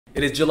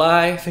It is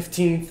July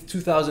 15th,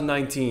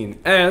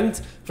 2019, and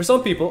for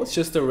some people it's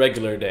just a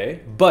regular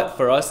day, but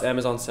for us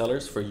Amazon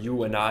sellers, for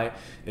you and I,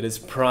 it is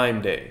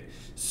Prime Day.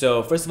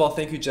 So first of all,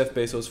 thank you Jeff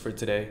Bezos for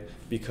today,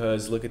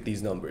 because look at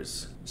these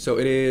numbers. So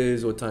it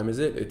is, what time is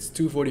it? It's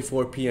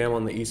 2:44 p.m.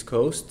 on the East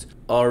Coast.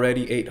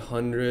 Already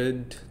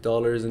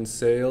 $800 in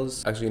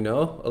sales. Actually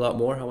no, a lot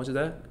more. How much is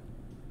that?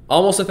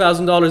 Almost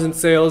 $1,000 in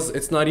sales.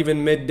 It's not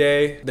even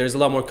midday. There's a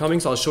lot more coming,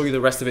 so I'll show you the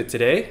rest of it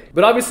today.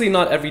 But obviously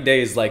not every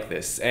day is like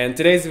this. And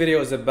today's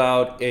video is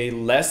about a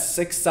less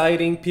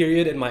exciting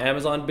period in my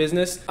Amazon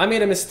business. I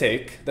made a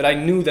mistake that I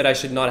knew that I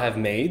should not have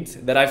made,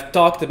 that I've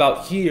talked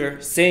about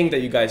here, saying that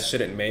you guys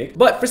shouldn't make.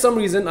 But for some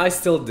reason, I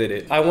still did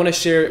it. I want to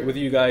share it with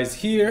you guys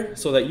here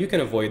so that you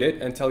can avoid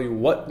it and tell you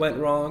what went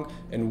wrong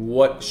and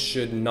what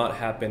should not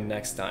happen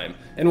next time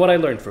and what I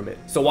learned from it.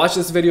 So watch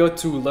this video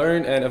to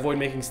learn and avoid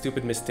making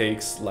stupid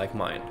mistakes like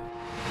mine.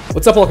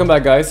 What's up, welcome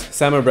back guys,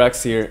 Sam or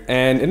Brax here,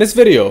 and in this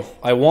video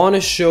I want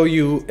to show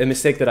you a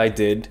mistake that I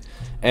did,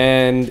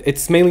 and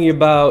it's mainly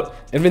about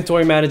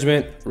inventory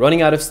management,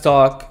 running out of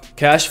stock,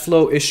 cash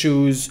flow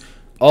issues,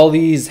 all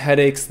these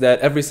headaches that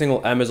every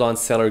single Amazon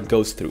seller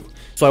goes through.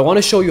 So I want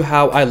to show you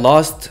how I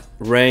lost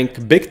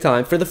rank big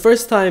time for the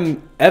first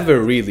time ever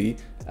really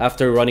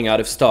after running out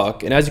of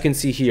stock. And as you can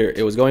see here,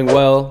 it was going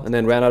well and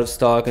then ran out of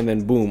stock, and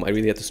then boom, I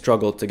really had to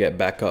struggle to get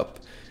back up.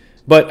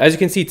 But as you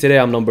can see today,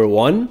 I'm number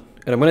one,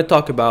 and I'm going to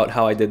talk about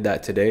how I did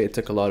that today. It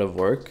took a lot of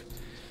work.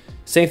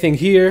 Same thing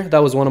here, that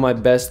was one of my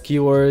best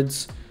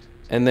keywords,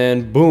 and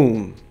then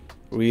boom,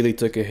 really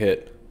took a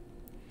hit.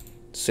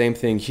 Same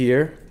thing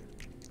here.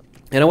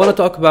 And I want to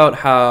talk about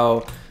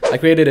how I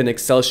created an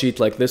Excel sheet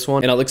like this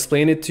one, and I'll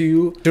explain it to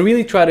you to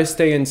really try to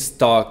stay in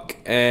stock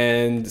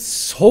and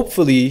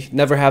hopefully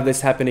never have this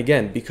happen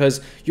again.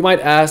 Because you might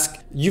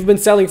ask, you've been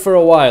selling for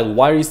a while,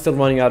 why are you still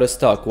running out of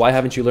stock? Why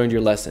haven't you learned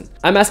your lesson?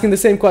 I'm asking the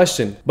same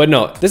question, but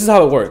no, this is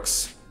how it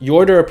works. You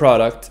order a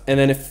product, and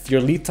then if your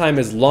lead time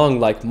is long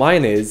like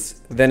mine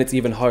is, then it's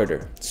even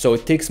harder. So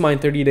it takes mine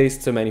 30 days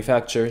to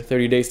manufacture,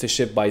 30 days to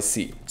ship by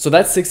sea. So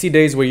that's 60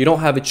 days where you don't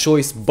have a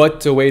choice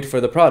but to wait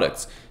for the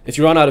products. If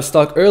you run out of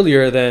stock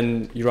earlier,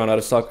 then you run out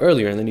of stock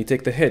earlier, and then you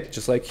take the hit,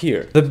 just like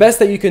here. The best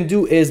that you can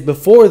do is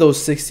before those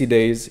 60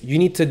 days, you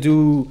need to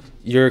do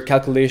your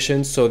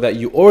calculations so that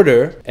you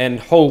order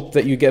and hope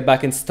that you get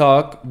back in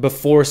stock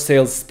before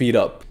sales speed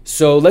up.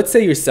 So let's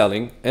say you're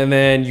selling and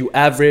then you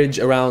average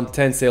around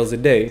 10 sales a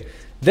day.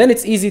 Then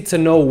it's easy to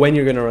know when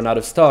you're gonna run out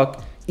of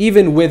stock,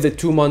 even with the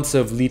 2 months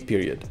of lead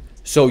period.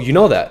 So you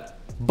know that.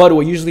 But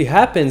what usually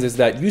happens is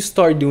that you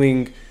start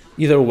doing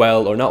either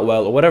well or not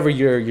well, or whatever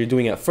you're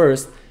doing at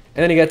first,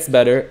 and then it gets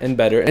better and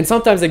better, and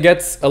sometimes it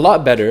gets a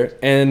lot better,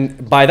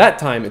 and by that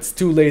time it's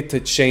too late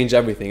to change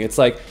everything. It's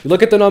like you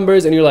look at the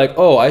numbers and you're like,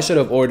 oh, I should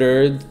have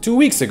ordered 2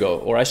 weeks ago,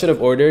 or I should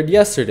have ordered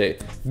yesterday,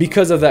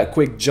 because of that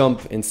quick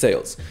jump in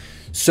sales.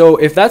 So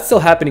if that's still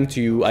happening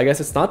to you, I guess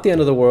it's not the end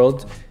of the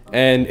world,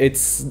 and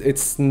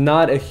it's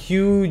not a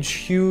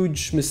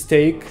huge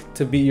mistake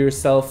to beat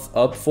yourself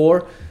up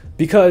for,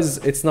 because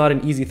it's not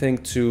an easy thing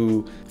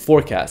to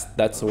forecast.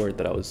 That's the word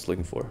that I was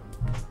looking for.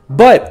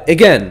 But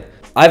again,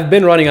 I've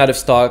been running out of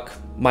stock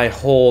my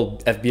whole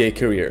FBA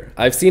career.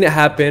 I've seen it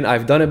happen,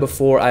 I've done it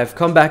before, I've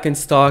come back in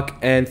stock,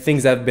 and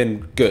things have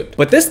been good.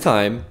 But this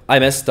time, I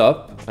messed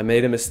up, I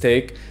made a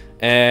mistake,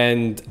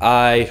 and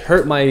I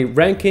hurt my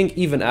ranking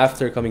even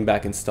after coming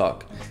back in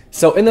stock.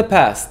 So in the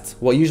past,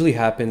 what usually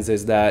happens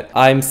is that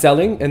I'm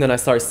selling, and then I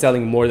start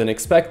selling more than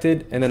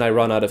expected, and then I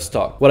run out of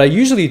stock. What I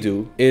usually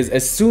do is,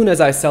 as soon as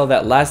I sell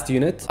that last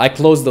unit, I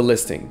close the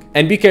listing.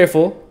 And be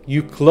careful,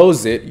 you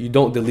close it, you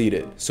don't delete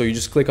it. So you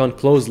just click on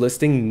close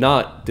listing,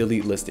 not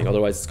delete listing,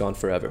 otherwise it's gone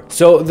forever.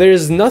 So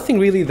there's nothing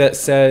really that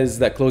says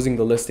that closing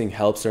the listing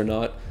helps or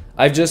not.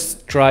 I've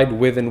just tried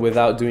with and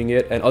without doing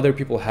it, and other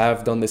people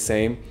have done the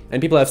same,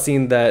 and people have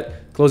seen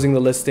that closing the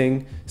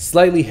listing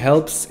slightly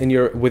helps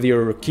with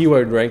your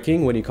keyword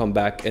ranking when you come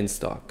back in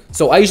stock.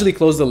 So I usually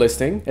close the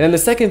listing. And then the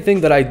second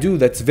thing that I do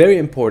that's very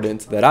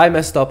important that I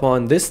messed up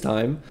on this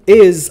time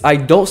is I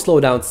don't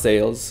slow down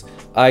sales.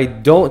 I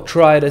don't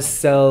try to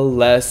sell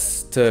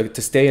less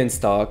to stay in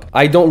stock.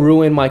 I don't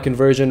ruin my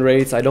conversion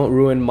rates. I don't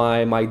ruin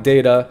my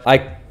data.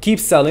 I keep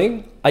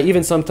selling. I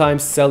even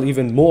sometimes sell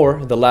even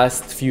more the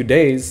last few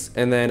days,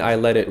 and then I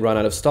let it run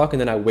out of stock,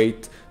 and then I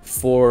wait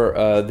for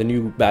the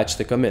new batch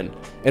to come in.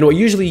 And what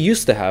usually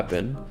used to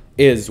happen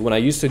is when I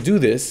used to do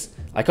this,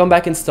 I come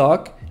back in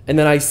stock, and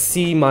then I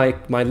see my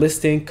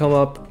listing come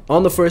up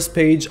on the first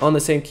page on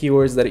the same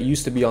keywords that it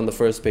used to be on the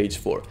first page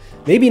for.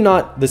 Maybe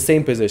not the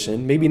same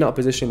position, maybe not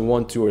position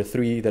 1, 2, or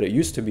 3 that it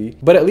used to be,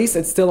 but at least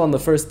it's still on the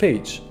first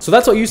page. So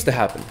that's what used to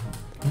happen.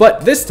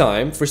 But this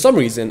time, for some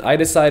reason, I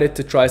decided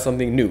to try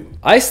something new.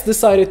 I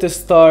decided to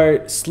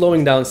start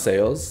slowing down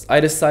sales.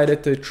 I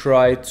decided to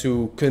try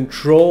to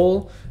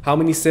control how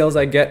many sales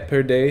I get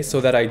per day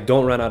so that I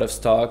don't run out of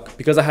stock,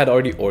 because I had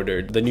already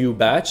ordered the new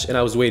batch and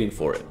I was waiting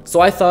for it. So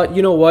I thought,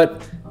 you know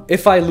what?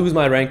 if I lose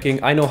my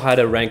ranking, I know how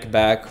to rank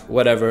back,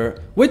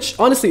 whatever, which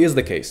honestly is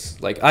the case.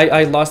 Like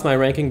I lost my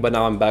ranking, but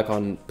now I'm back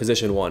on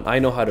position 1. I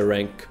know how to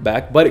rank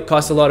back, but it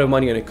costs a lot of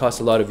money and it costs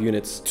a lot of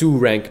units to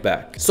rank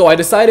back. So I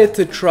decided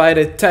to try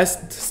to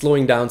test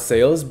slowing down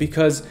sales,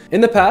 because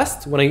in the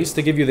past, when I used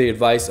to give you the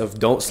advice of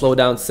don't slow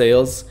down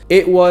sales,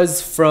 it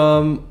was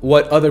from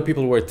what other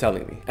people were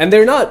telling me. And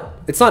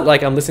it's not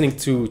like I'm listening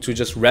to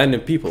just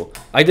random people.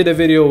 I did a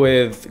video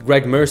with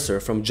Greg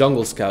Mercer from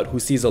Jungle Scout, who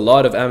sees a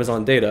lot of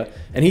Amazon data,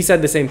 and he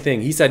said the same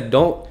thing. He said,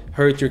 don't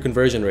hurt your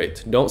conversion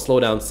rate, don't slow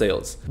down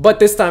sales. But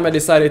this time I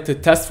decided to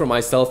test for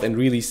myself and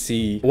really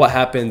see what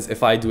happens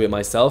if I do it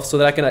myself, so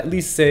that I can at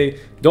least say,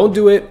 don't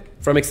do it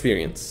from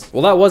experience.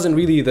 Well, that wasn't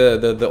really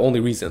the only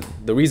reason.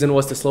 The reason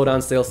was to slow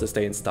down sales to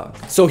stay in stock.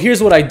 So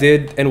here's what I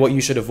did and what you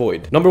should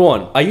avoid. Number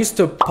 1, I used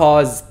to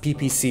pause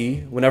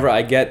PPC whenever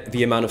I get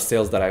the amount of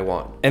sales that I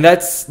want. And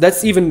that's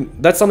something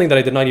that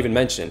I did not even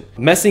mention.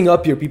 Messing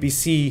up your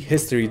PPC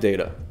history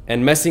data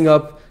and messing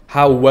up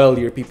how well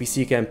your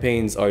PPC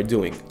campaigns are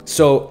doing.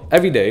 So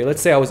every day,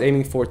 let's say I was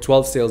aiming for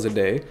 12 sales a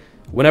day.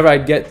 Whenever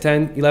I'd get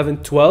 10,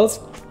 11,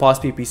 12, pause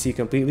PPC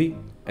completely,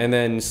 and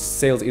then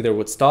sales either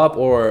would stop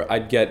or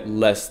I'd get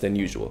less than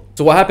usual.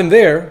 So what happened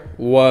there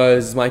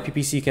was my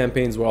PPC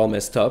campaigns were all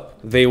messed up.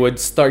 They would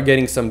start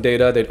getting some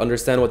data, they'd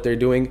understand what they're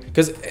doing,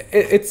 because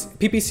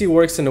PPC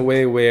works in a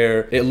way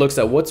where it looks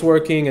at what's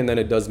working and then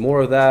it does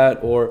more of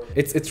that, or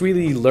it's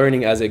really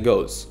learning as it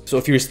goes. So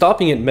if you're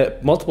stopping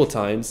it multiple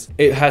times,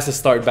 it has to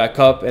start back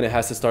up and it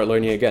has to start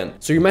learning again.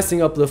 So you're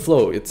messing up the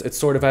flow. It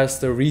sort of has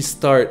to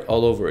restart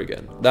all over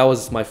again. That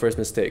was my first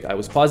mistake. I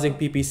was pausing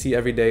PPC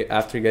every day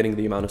after getting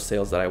the amount of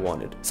sales that I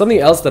wanted. Something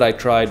else that I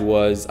tried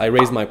was I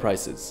raised my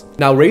prices.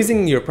 Now,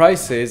 raising your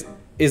prices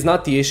is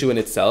not the issue in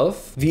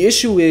itself. The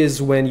issue is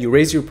when you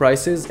raise your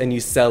prices and you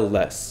sell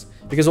less.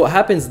 Because what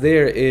happens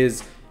there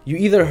is you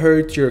either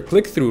hurt your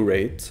click-through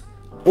rate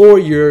or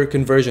your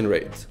conversion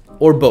rate,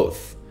 or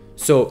both.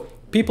 So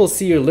people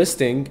see your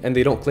listing and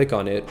they don't click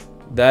on it.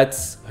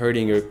 That's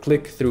hurting your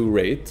click-through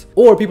rate.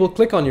 Or people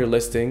click on your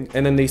listing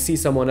and then they see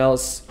someone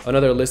else,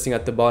 another listing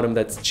at the bottom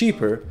that's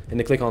cheaper, and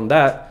they click on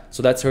that,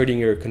 so that's hurting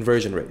your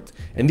conversion rate.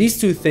 And these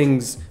two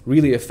things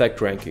really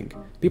affect ranking.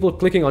 People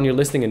clicking on your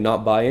listing and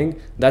not buying,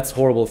 that's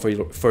horrible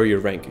for your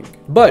ranking.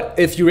 But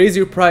if you raise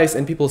your price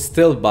and people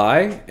still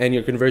buy and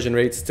your conversion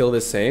rate's still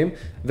the same,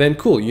 then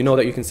cool, you know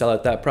that you can sell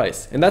at that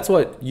price. And that's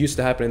what used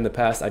to happen in the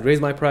past. I'd raise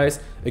my price,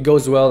 it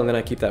goes well, and then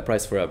I keep that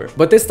price forever.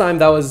 But this time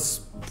that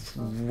was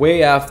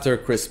way after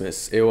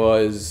Christmas. It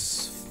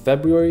was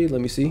February,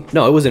 let me see.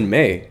 No, it was in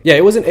May. Yeah,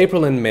 it was in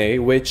April and May,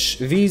 which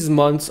these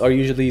months are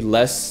usually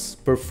less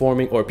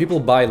performing, or people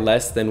buy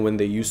less than when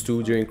they used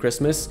to during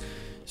Christmas.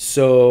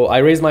 So I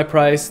raised my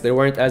price. There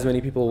weren't as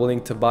many people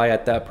willing to buy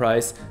at that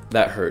price.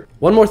 That hurt.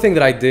 One more thing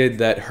that I did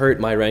that hurt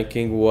my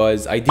ranking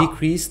was I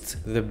decreased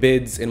the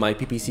bids in my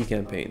PPC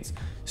campaigns.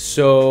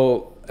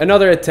 So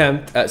another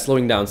attempt at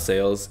slowing down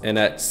sales and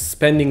at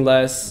spending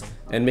less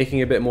and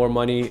making a bit more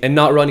money and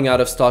not running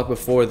out of stock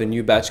before the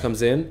new batch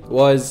comes in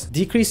was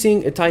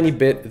decreasing a tiny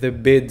bit the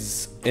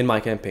bids in my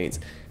campaigns.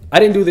 I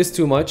didn't do this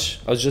too much.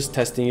 I was just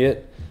testing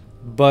it.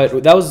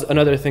 But that was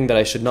another thing that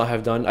I should not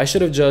have done. I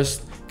should have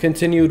just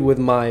continued with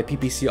my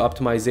PPC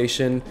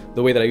optimization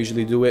the way that I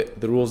usually do it,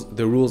 the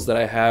rules that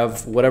I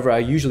have, whatever I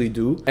usually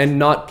do, and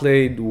not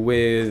played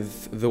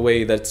with the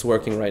way that's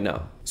working right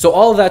now. So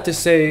all that to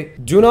say,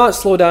 do not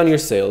slow down your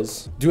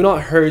sales, do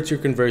not hurt your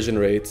conversion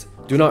rate,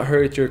 do not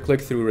hurt your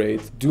click-through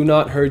rate, do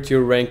not hurt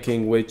your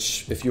ranking,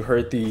 which if you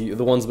hurt the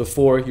ones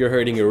before, you're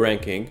hurting your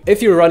ranking.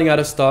 If you're running out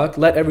of stock,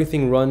 let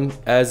everything run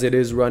as it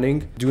is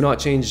running. Do not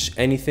change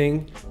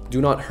anything. Do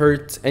not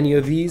hurt any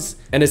of these.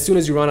 And as soon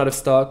as you run out of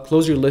stock,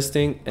 close your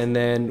listing and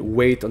then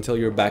wait until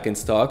you're back in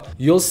stock.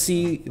 You'll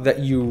see that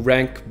you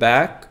rank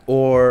back,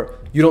 or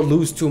you don't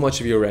lose too much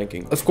of your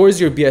ranking. Of course,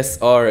 your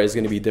BSR is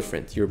going to be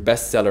different. Your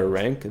bestseller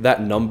rank,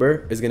 that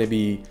number is going to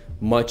be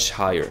much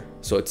higher.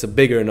 So it's a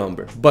bigger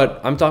number. But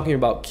I'm talking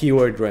about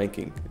keyword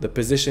ranking, the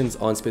positions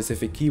on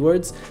specific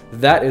keywords.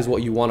 That is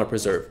what you want to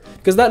preserve,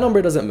 because that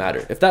number doesn't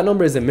matter. If that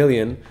number is 1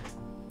 million,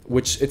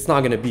 which it's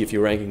not going to be if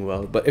you're ranking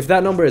well, but if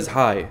that number is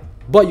high,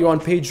 but you're on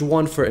page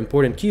 1 for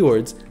important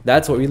keywords,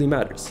 that's what really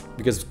matters,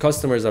 because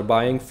customers are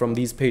buying from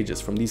these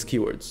pages, from these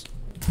keywords.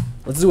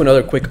 Let's do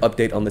another quick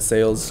update on the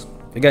sales.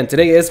 Again,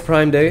 today is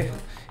Prime Day.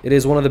 It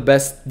is one of the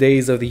best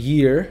days of the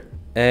year,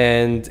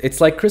 and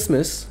it's like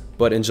Christmas,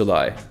 but in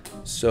July.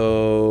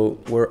 So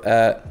we're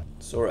at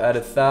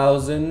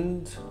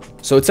 1,000.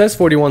 So it says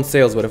 41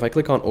 sales, but if I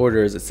click on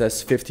orders, it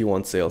says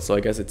 51 sales. So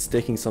I guess it's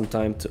taking some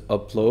time to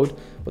upload.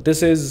 But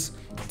this is,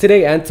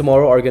 today and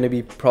tomorrow are going to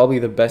be probably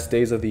the best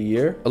days of the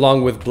year,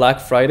 along with Black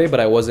Friday, but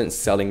I wasn't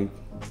selling.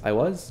 I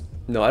was?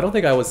 No, I don't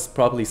think I was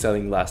properly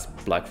selling last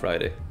Black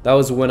Friday. That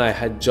was when I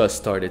had just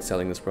started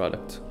selling this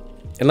product.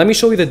 And let me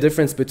show you the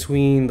difference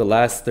between the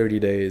last 30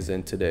 days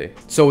and today.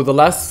 So the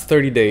last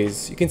 30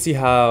 days, you can see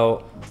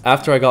how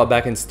after I got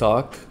back in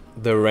stock,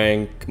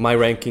 my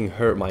ranking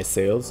hurt my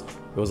sales.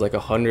 It was like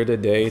 100 a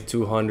day,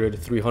 200,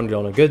 300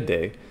 on a good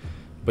day.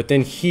 But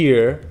then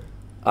here,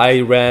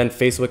 I ran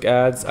Facebook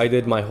ads. I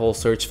did my whole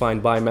search,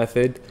 find, buy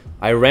method.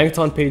 I ranked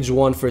on page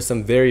 1 for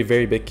some very,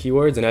 very big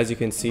keywords. And as you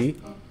can see,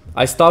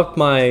 I stopped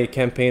my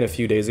campaign a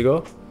few days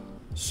ago.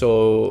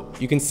 So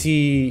you can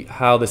see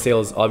how the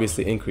sales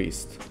obviously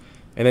increased.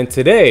 And then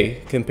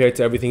today, compared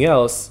to everything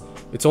else,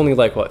 it's only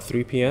like what,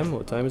 3 p.m.?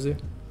 What time is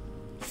it?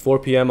 4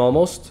 p.m.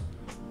 almost.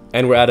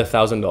 And we're at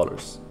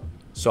 $1,000.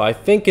 So I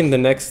think in the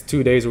next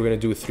 2 days, we're gonna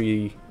do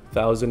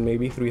 $3,000,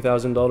 maybe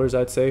 $3,000,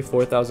 I'd say,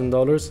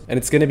 $4,000. And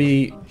it's gonna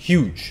be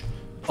huge.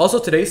 Also,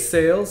 today's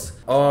sales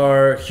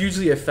are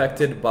hugely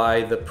affected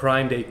by the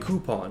Prime Day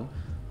coupon,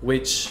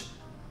 which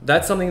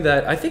that's something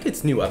that I think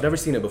it's new. I've never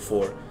seen it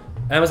before.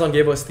 Amazon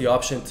gave us the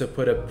option to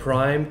put a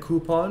Prime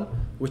coupon,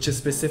 which is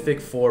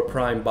specific for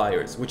Prime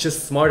buyers, which is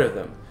smart of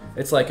them.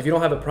 It's like if you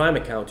don't have a Prime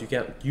account, you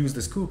can't use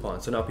this coupon.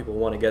 So now people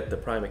want to get the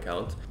Prime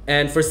account.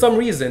 And for some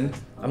reason,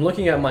 I'm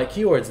looking at my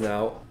keywords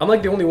now. I'm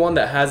like the only one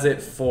that has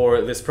it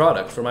for this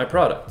product, for my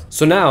product.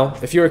 So now,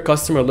 if you're a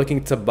customer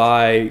looking to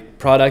buy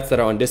products that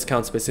are on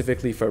discount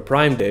specifically for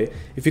Prime Day,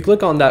 if you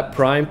click on that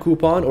Prime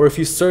coupon, or if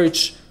you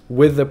search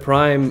with the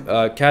Prime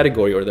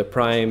category or the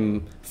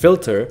Prime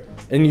filter,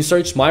 and you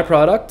search my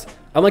product,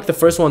 I'm like the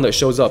first one that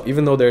shows up,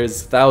 even though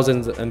there's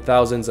thousands and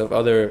thousands of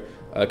other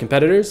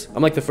competitors.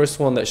 I'm like the first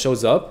one that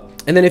shows up.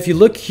 And then if you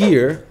look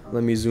here,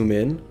 let me zoom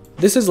in.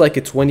 This is like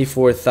a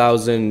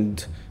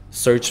 24,000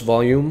 search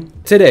volume.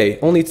 Today,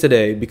 only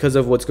today, because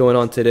of what's going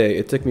on today,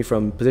 it took me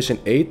from position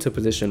 8 to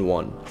position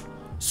 1.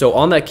 So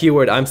on that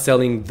keyword, I'm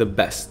selling the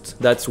best.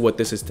 That's what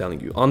this is telling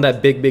you. On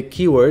that big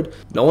keyword,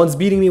 no one's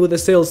beating me with the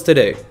sales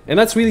today. And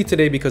that's really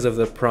today because of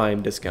the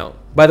Prime discount.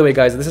 By the way,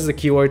 guys, this is a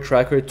keyword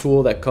tracker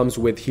tool that comes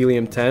with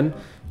Helium 10.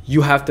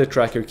 You have to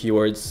track your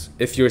keywords.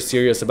 If you're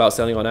serious about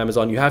selling on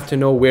Amazon, you have to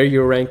know where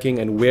you're ranking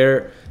and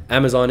where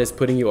Amazon is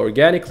putting you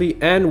organically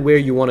and where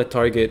you want to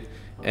target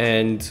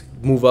and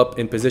move up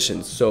in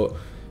positions. So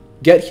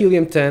get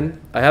Helium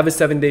 10. I have a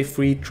 7-day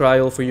free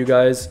trial for you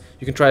guys.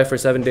 You can try it for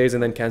 7 days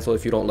and then cancel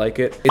if you don't like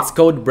it. It's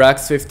code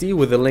Brax50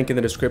 with a link in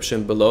the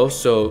description below.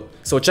 So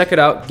check it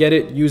out, get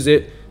it, use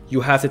it. You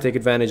have to take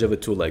advantage of a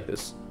tool like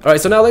this. All right,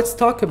 so now let's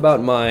talk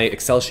about my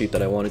Excel sheet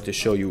that I wanted to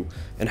show you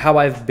and how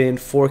I've been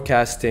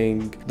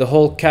forecasting the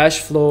whole cash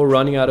flow,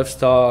 running out of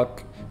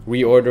stock,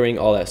 reordering,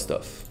 all that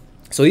stuff.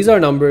 So these are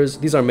numbers,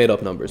 these are made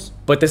up numbers,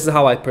 but this is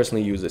how I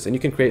personally use this, and you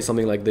can create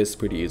something like this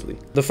pretty easily.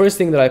 The first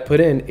thing that I put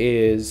in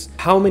is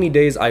how many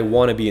days I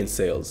want to be in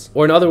sales.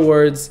 Or in other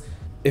words,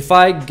 if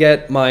I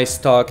get my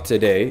stock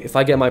today, if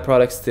I get my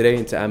products today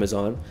into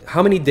Amazon,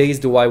 how many days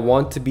do I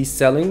want to be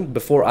selling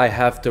before I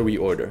have to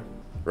reorder?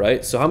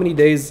 Right? So how many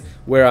days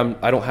where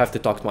I don't have to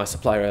talk to my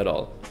supplier at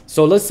all?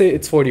 So let's say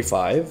it's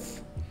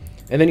 45,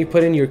 and then you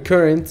put in your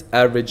current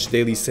average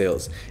daily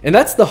sales. And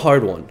that's the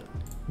hard one,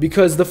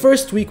 because the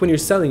first week when you're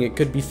selling it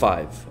could be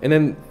 5, and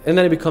then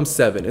it becomes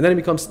 7, and then it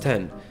becomes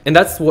 10. And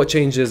that's what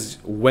changes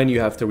when you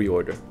have to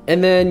reorder.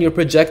 And then your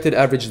projected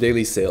average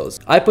daily sales.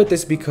 I put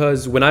this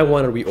because when I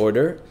want to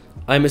reorder,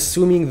 I'm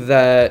assuming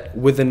that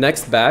with the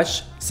next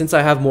batch, since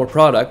I have more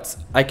products,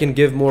 I can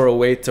give more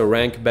away to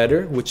rank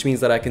better, which means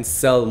that I can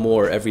sell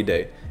more every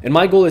day. And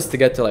my goal is to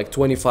get to like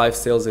 25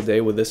 sales a day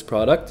with this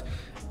product.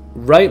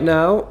 Right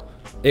now,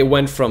 it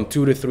went from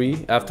 2 to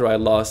 3 after I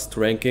lost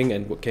ranking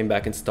and came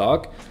back in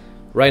stock.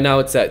 Right now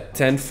it's at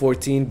 10,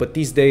 14, but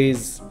these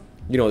days,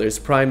 you know, there's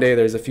Prime Day,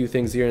 there's a few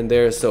things here and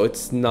there, so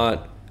it's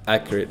not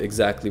accurate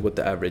exactly what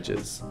the average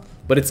is.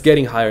 But it's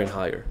getting higher and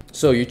higher.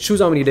 So you choose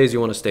how many days you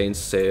want to stay in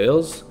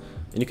sales.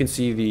 And you can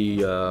see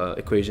the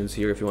equations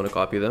here if you want to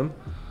copy them.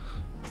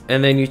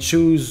 And then you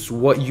choose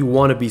what you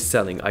want to be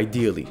selling,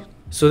 ideally.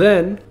 So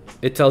then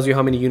it tells you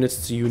how many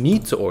units you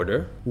need to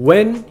order,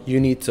 when you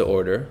need to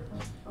order.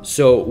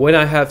 So when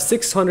I have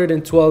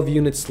 612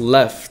 units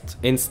left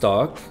in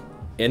stock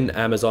in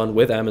Amazon,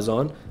 with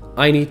Amazon,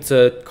 I need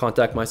to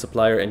contact my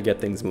supplier and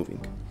get things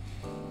moving.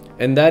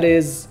 And that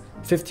is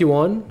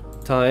 51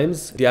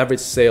 times the average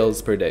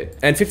sales per day.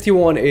 And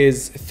 51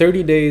 is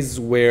 30 days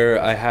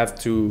where I have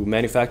to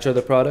manufacture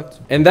the product.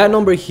 And that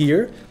number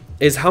here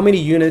is how many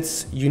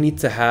units you need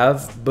to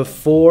have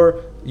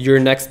before your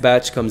next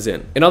batch comes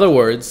in. In other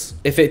words,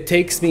 if it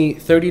takes me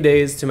 30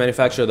 days to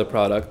manufacture the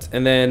product,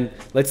 and then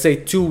let's say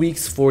 2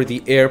 weeks for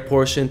the air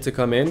portion to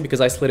come in,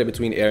 because I split it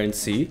between air and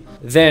sea,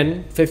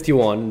 then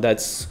 51,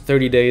 that's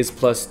 30 days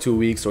plus 2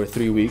 weeks or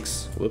 3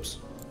 weeks, whoops.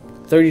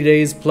 30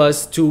 days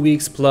plus 2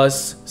 weeks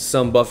plus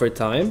some buffer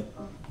time.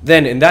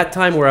 Then in that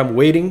time where I'm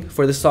waiting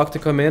for the stock to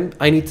come in,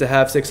 I need to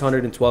have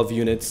 612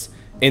 units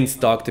in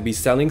stock to be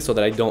selling so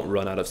that I don't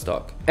run out of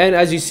stock. And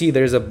as you see,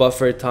 there's a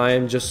buffer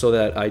time just so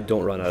that I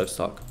don't run out of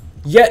stock.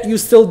 Yet you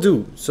still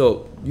do.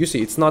 So you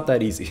see, it's not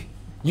that easy.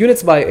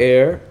 Units by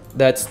air,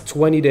 that's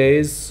 20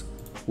 days,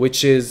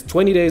 which is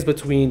 20 days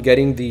between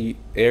getting the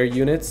air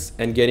units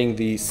and getting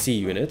the sea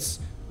units.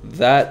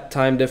 That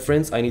time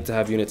difference, I need to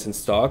have units in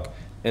stock,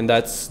 and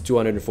that's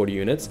 240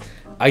 units.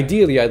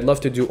 Ideally, I'd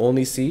love to do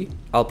only C.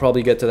 I'll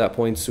probably get to that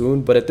point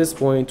soon, but at this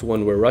point,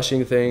 when we're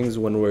rushing things,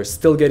 when we're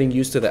still getting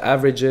used to the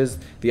average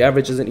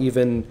isn't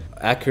even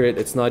accurate,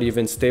 it's not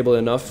even stable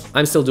enough,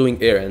 I'm still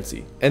doing air and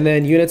C. And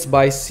then units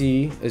by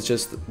C is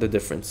just the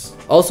difference.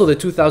 Also, the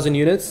 2,000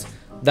 units,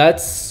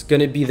 that's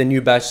gonna be the new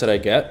batch that I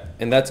get,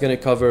 and that's gonna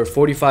cover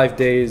 45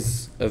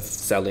 days of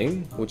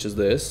selling, which is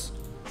this,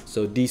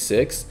 so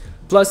D6,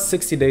 plus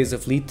 60 days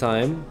of lead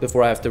time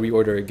before I have to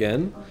reorder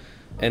again.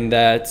 And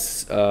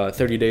that's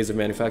 30 days of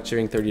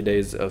manufacturing, 30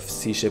 days of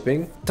C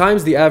shipping,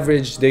 times the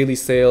average daily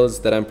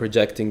sales that I'm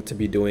projecting to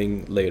be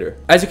doing later.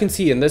 As you can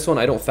see in this one,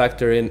 I don't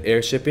factor in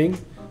air shipping.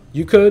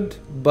 You could,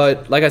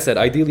 but like I said,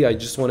 ideally I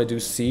just want to do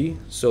C,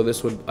 so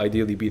this would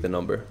ideally be the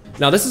number.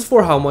 Now this is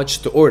for how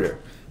much to order,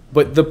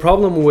 but the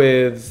problem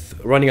with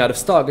running out of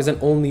stock isn't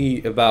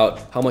only about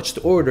how much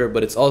to order,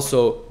 but it's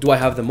also, do I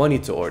have the money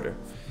to order?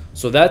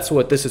 So that's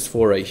what this is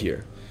for right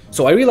here.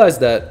 So I realized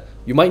that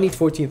you might need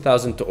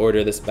 14,000 to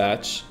order this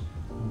batch,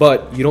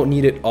 but you don't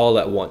need it all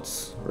at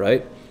once,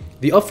 right?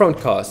 The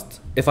upfront cost,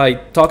 if I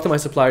talk to my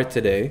supplier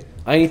today,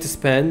 I need to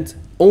spend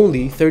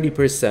only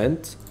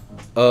 30%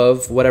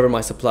 of whatever my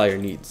supplier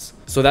needs.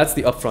 So that's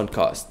the upfront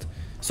cost.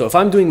 So if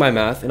I'm doing my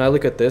math and I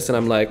look at this and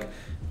I'm like,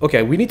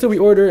 okay, we need to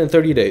reorder in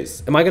 30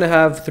 days. Am I gonna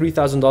have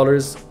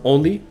 $3,000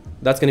 only?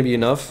 That's gonna be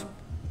enough.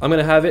 I'm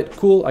gonna have it,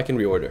 cool, I can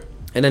reorder.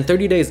 And then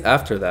 30 days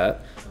after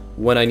that,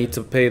 when I need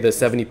to pay the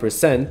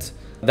 70%,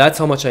 that's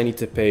how much I need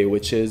to pay,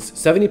 which is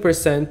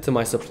 70% to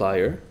my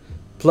supplier,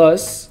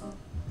 plus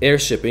air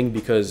shipping,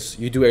 because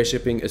you do air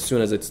shipping as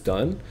soon as it's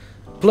done,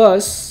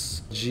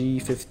 plus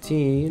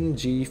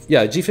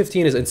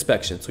G15 is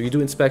inspection. So you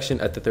do inspection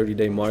at the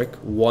 30-day mark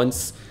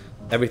once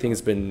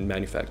everything's been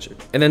manufactured.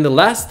 And then the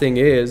last thing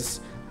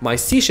is my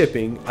C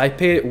shipping. I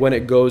pay it when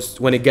it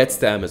gets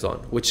to Amazon,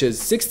 which is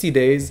 60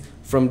 days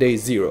from day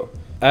 0.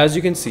 As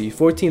you can see,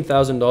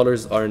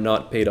 $14,000 are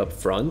not paid up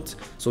front,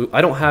 so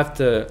I don't have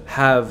to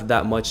have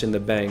that much in the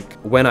bank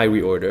when I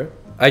reorder.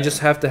 I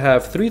just have to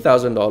have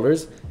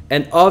 $3,000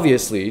 and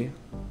obviously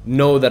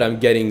know that I'm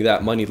getting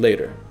that money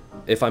later.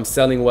 If I'm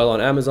selling well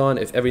on Amazon,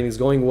 if everything's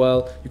going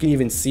well, you can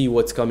even see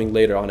what's coming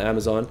later on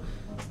Amazon.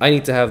 I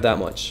need to have that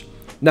much.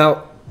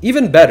 Now,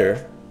 even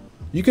better,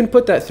 you can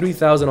put that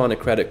 $3,000 on a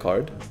credit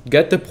card,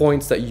 get the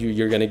points that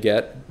you're gonna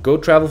get, go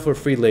travel for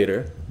free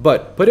later,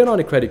 but put it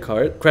on a credit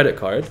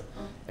card,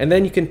 and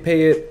then you can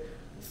pay it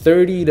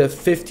 30 to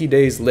 50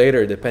 days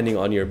later, depending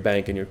on your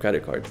bank and your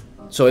credit card.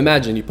 So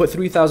imagine you put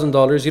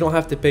 $3,000, you don't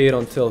have to pay it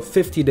until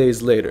 50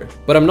 days later.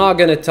 But I'm not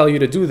gonna tell you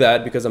to do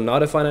that because I'm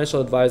not a financial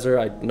advisor.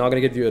 I'm not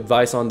gonna give you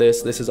advice on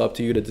this. This is up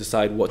to you to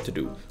decide what to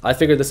do. I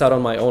figured this out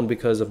on my own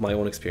because of my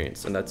own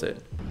experience, and that's it.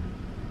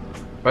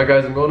 All right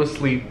guys, I'm going to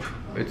sleep.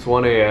 It's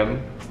 1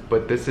 a.m.,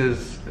 but this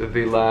is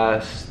the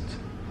last,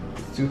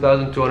 it's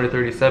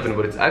 2,237,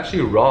 but it's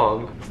actually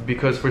wrong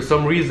because for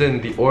some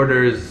reason the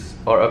orders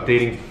are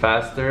updating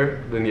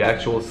faster than the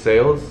actual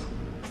sales.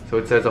 So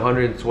it says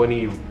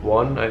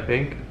 121, I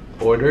think,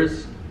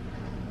 orders.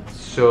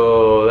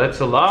 So that's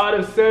a lot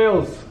of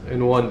sales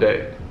in one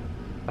day.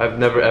 I've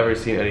never ever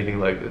seen anything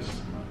like this.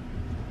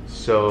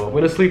 So I'm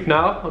gonna sleep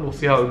now and we'll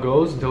see how it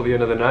goes until the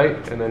end of the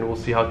night, and then we'll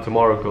see how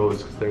tomorrow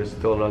goes because there's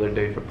still another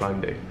day for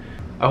Prime Day.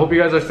 I hope you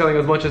guys are selling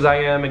as much as I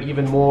am and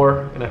even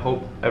more, and I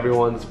hope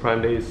everyone's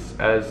Prime Day is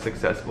as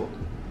successful.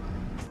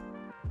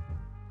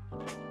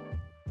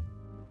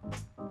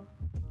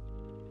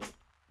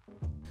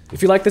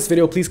 If you like this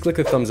video, please click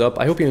the thumbs up.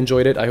 I hope you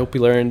enjoyed it. I hope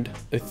you learned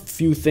a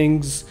few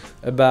things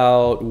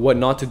about what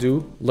not to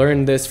do.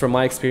 Learn this from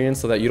my experience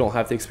so that you don't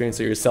have to experience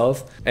it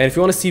yourself. And if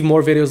you want to see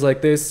more videos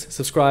like this,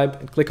 subscribe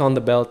and click on the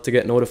bell to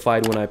get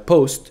notified when I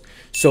post.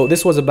 So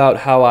this was about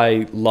how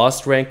I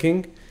lost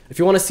ranking. If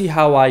you want to see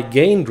how I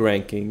gained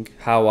ranking,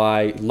 how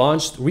I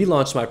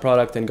relaunched my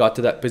product and got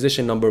to that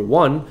position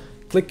 #1,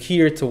 click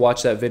here to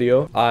watch that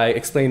video. I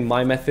explain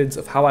my methods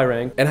of how I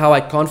rank and how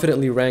I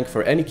confidently rank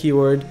for any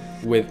keyword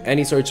with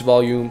any search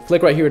volume.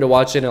 Click right here to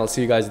watch it, and I'll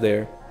see you guys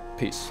there.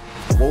 Peace.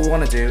 What we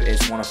want to do is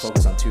we want to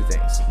focus on 2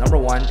 things. Number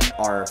 1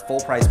 are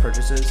full price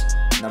purchases.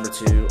 Number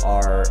 2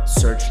 are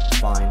search,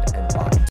 find, and buy.